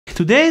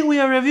Today we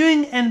are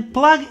reviewing a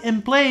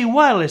plug-and-play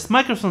wireless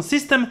microphone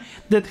system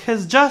that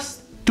has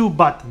just two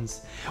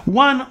buttons,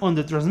 one on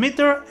the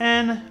transmitter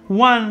and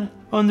one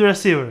on the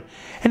receiver,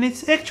 and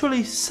it's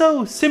actually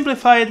so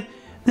simplified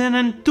that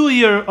a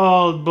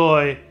 2-year-old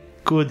boy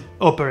could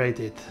operate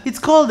it. It's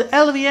called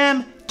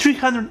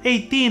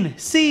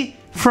Lwm-318C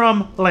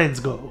from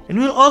Lensgo, and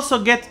we'll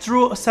also get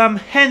through some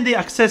handy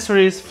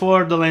accessories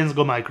for the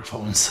Lensgo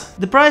microphones.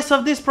 The price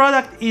of this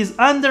product is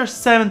under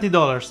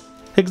 $70,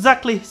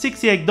 exactly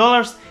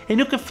 $68, and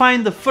you can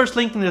find the first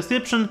link in the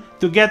description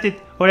to get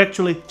it or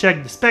actually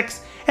check the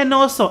specs, and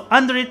also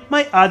under it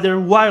my other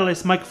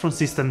wireless microphone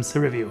systems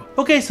review.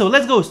 Okay, so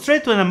let's go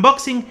straight to an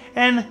unboxing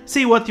and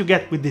see what you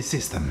get with this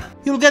system.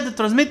 You'll get the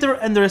transmitter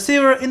and the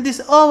receiver in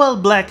this oval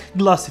black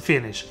glossy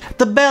finish,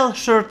 the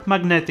bell-shaped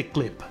magnetic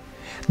clip,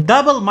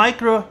 double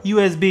micro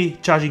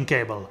USB charging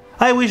cable,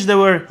 I wish they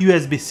were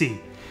USB-C,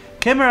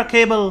 camera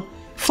cable,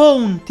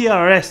 phone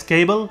TRS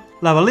cable,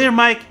 lavalier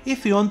mic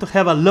if you want to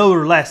have a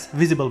lower, less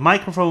visible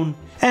microphone,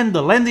 and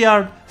the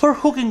lanyard for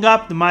hooking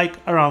up the mic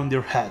around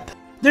your head.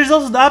 There's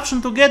also the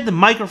option to get the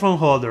microphone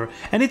holder,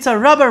 and it's a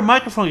rubber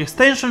microphone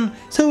extension,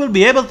 so you'll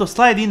be able to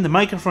slide in the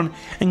microphone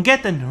and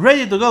get a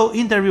ready-to-go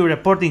interview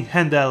reporting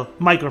handheld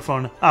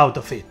microphone out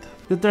of it.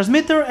 The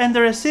transmitter and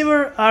the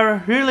receiver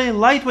are really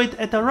lightweight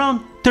at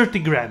around 30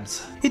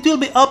 grams. It will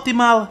be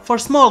optimal for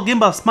small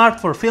gimbal smart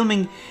for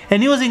filming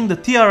and using the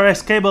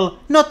TRS cable,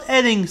 not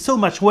adding so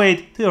much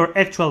weight to your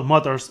actual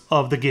motors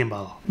of the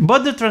gimbal.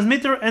 Both the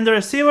transmitter and the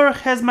receiver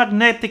has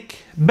magnetic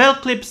bell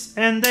clips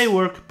and they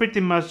work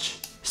pretty much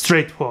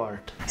straightforward.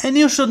 And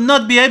you should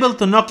not be able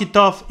to knock it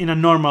off in a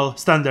normal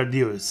standard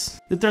use.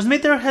 The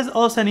transmitter has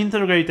also an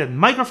integrated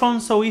microphone,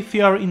 so if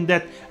you are in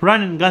that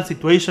run and gun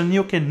situation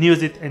you can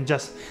use it and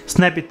just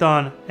snap it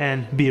on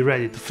and be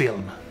ready to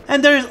film.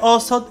 And there is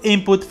also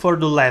input for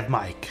the lav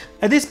mic.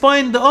 At this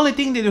point the only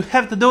thing that you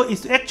have to do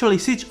is to actually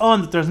switch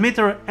on the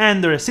transmitter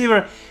and the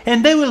receiver,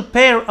 and they will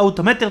pair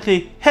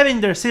automatically, having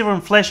the receiver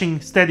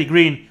flashing steady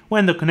green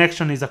when the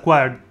connection is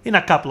acquired in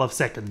a couple of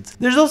seconds.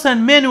 There's also a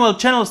manual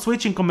channel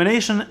switching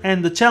combination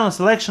and the channel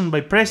selection by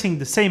pressing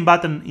the same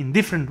button in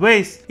different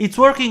ways. It's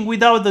working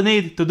without the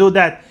need to do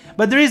that,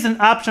 but there is an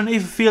option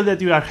if you feel that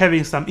you are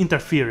having some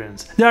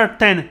interference. There are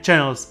 10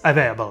 channels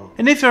available.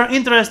 And if you're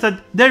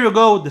interested, there you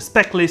go, the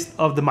spec list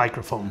of the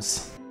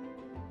microphones.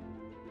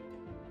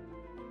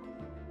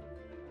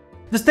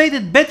 The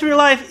stated battery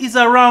life is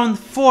around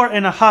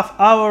 4.5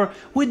 hours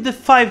with the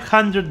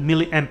 500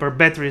 mAh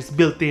batteries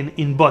built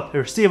in both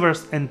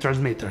receivers and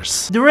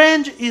transmitters. The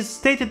range is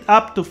stated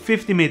up to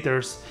 50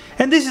 meters,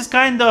 and this is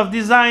kind of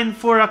designed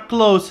for a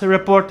close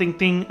reporting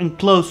thing and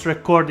close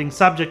recording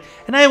subject,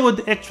 and I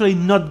would actually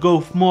not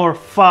go more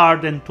far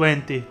than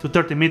 20 to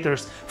 30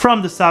 meters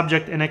from the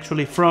subject and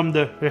actually from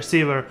the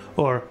receiver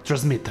or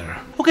transmitter.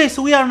 Okay,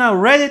 so we are now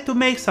ready to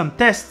make some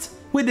tests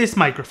with these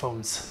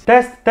microphones.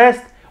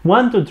 Test.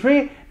 1, 2,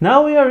 3.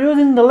 Now we are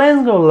using the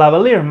Lensgo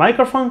lavalier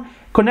microphone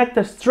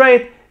connected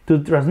straight to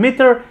the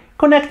transmitter,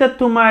 connected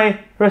to my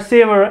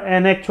receiver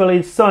and actually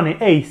Sony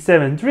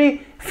A7 III,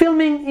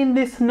 filming in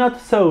this not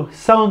so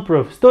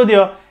soundproof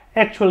studio,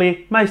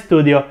 actually my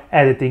studio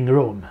editing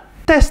room.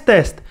 Test.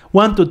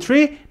 1, 2,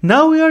 3.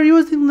 Now we are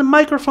using the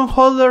microphone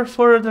holder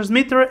for the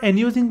transmitter and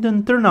using the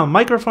internal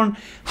microphone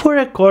for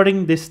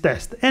recording this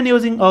test, and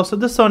using also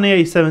the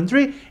Sony A7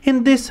 III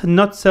in this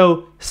not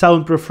so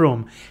soundproof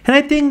room. And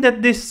I think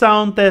that this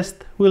sound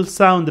test will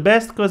sound the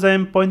best because I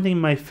am pointing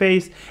my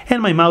face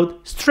and my mouth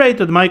straight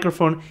to the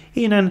microphone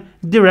in a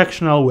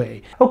directional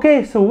way.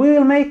 Okay, so we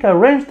will make a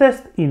range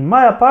test in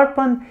my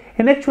apartment,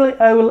 and actually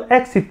I will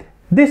exit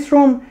this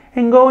room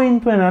and go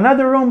into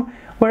another room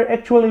where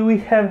actually we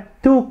have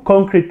two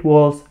concrete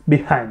walls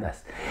behind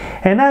us.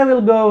 And I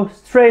will go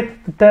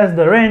straight to test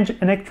the range,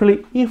 and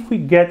actually if we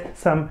get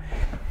some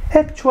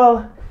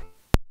actual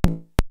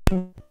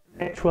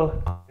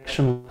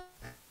connection,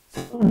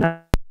 so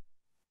now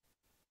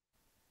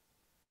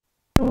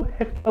two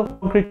actual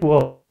concrete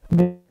walls.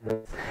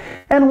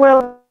 And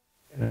well,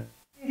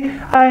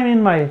 I'm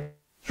in my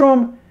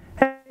room,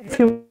 and if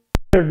you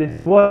hear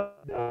this voice,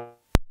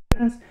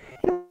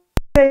 you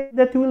say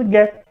that you will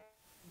get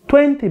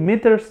 20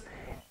 meters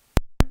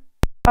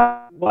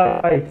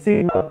Wi-Fi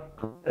signal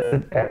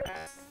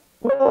areas.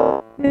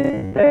 Well,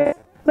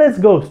 let's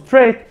go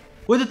straight.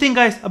 What do you think,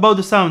 guys, about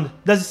the sound?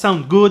 Does it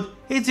sound good?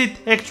 Is it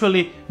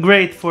actually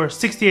great for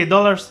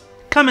 $68?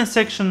 Comment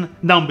section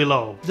down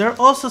below. There are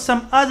also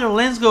some other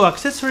Lensgo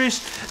accessories,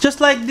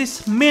 just like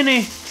this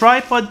mini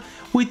tripod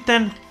with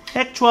an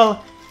actual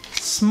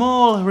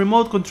small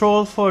remote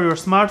control for your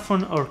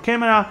smartphone or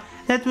camera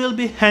that will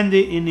be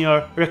handy in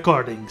your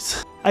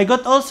recordings. I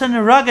got also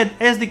a rugged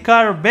SD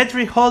card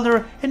battery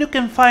holder, and you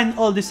can find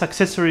all these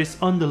accessories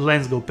on the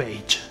Lensgo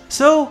page.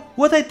 So,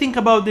 what I think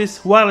about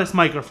these wireless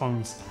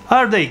microphones?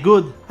 Are they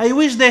good? I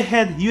wish they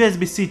had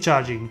USB-C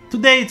charging.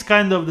 Today it's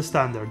kind of the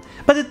standard,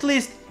 but at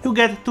least you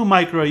get two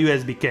micro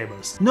USB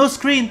cables. No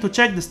screen to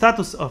check the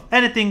status of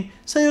anything,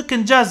 so you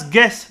can just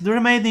guess the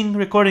remaining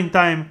recording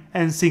time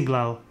and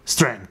signal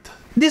strength.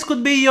 This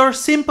could be your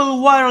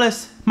simple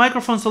wireless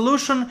microphone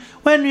solution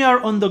when we are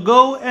on the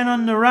go and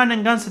on the run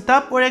and gun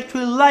setup, or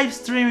actually live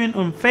streaming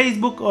on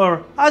Facebook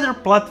or other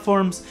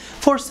platforms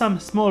for some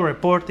small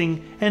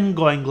reporting and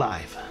going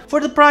live. For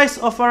the price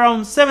of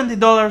around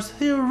 $70,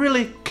 you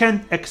really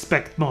can't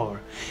expect more.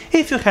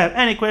 If you have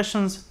any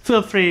questions,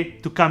 feel free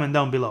to comment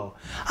down below.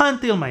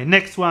 Until my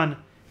next one,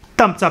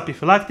 thumbs up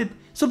if you liked it,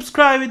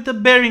 subscribe with the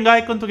bearing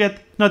icon to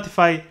get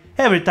notified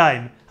every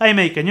time I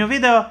make a new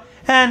video,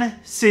 and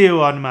see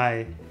you on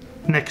my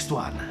next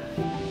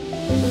one.